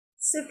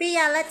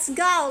Sophia, let's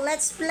go.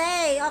 Let's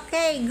play.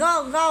 Okay,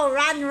 go, go.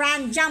 Run,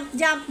 run. Jump,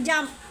 jump,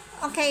 jump.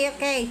 Okay,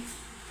 okay.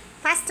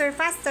 Faster,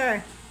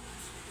 faster.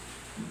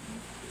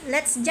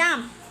 Let's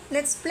jump.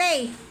 Let's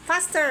play.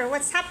 Faster.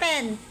 What's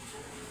happened?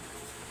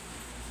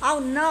 Oh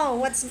no,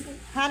 what's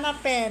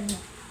happened?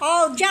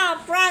 Oh,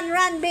 jump. Run,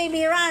 run,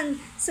 baby, run.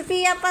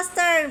 Sophia,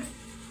 faster.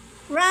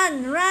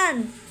 Run,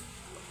 run.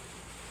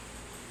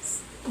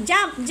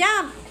 Jump,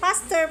 jump.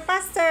 Faster,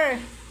 faster.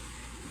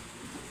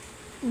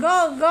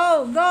 Go,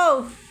 go,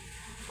 go.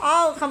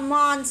 Oh, come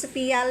on,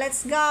 Sophia.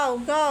 Let's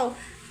go, go.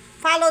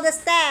 Follow the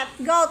step.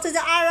 Go to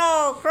the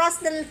arrow. Cross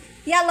the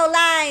yellow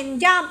line.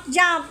 Jump,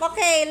 jump.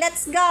 Okay,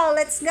 let's go,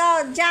 let's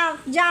go.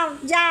 Jump,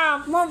 jump,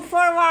 jump. Move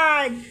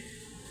forward.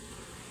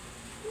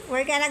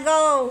 We're gonna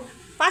go.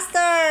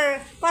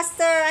 Faster,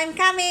 faster. I'm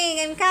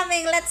coming, I'm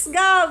coming. Let's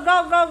go,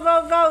 go, go,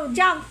 go, go.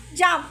 Jump,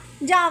 jump,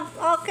 jump.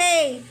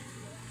 Okay.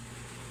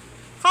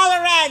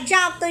 Color red,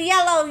 jump to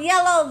yellow,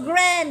 yellow,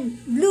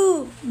 green,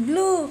 blue,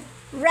 blue,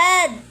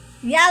 red,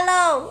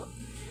 yellow.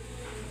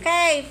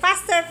 Okay,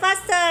 faster,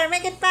 faster,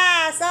 make it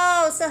fast.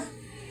 Oh, so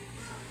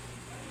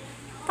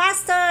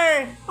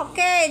faster.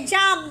 Okay,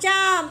 jump,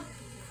 jump.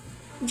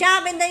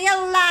 Jump in the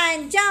yellow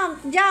line.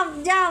 Jump,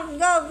 jump, jump.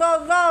 Go,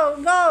 go,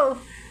 go, go.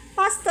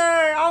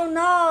 Faster. Oh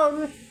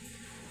no.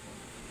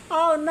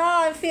 Oh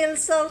no, I feel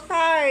so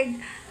tired.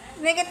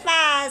 Make it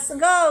fast.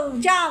 Go,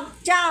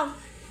 jump, jump.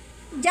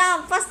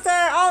 Jump faster.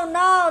 Oh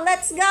no,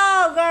 let's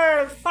go,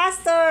 girl.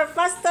 Faster,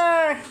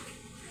 faster.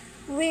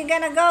 We're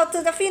gonna go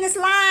to the finish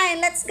line.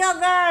 Let's go,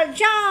 girl.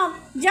 Jump,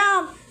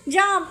 jump,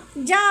 jump,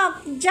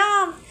 jump,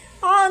 jump.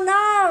 Oh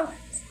no.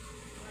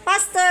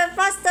 Faster,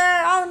 faster.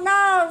 Oh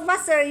no.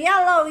 Faster.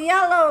 Yellow,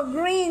 yellow,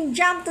 green.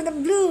 Jump to the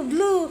blue,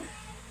 blue.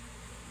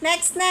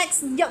 Next,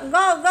 next. Go,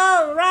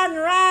 go. Run,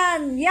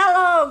 run.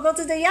 Yellow. Go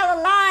to the yellow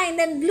line.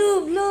 Then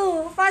blue,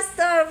 blue.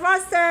 Faster,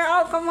 faster.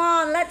 Oh, come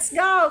on. Let's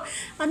go.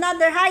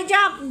 Another high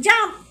jump.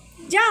 Jump,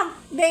 jump.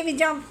 Baby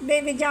jump,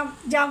 baby jump,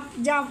 jump,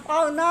 jump.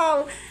 Oh,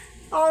 no.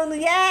 Oh,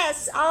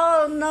 yes.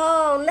 Oh,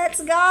 no.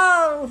 Let's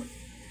go.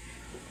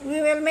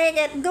 We will make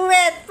it. Do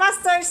it.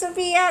 Faster,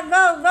 Sophia.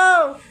 Go,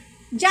 go.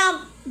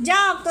 Jump,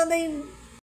 jump to the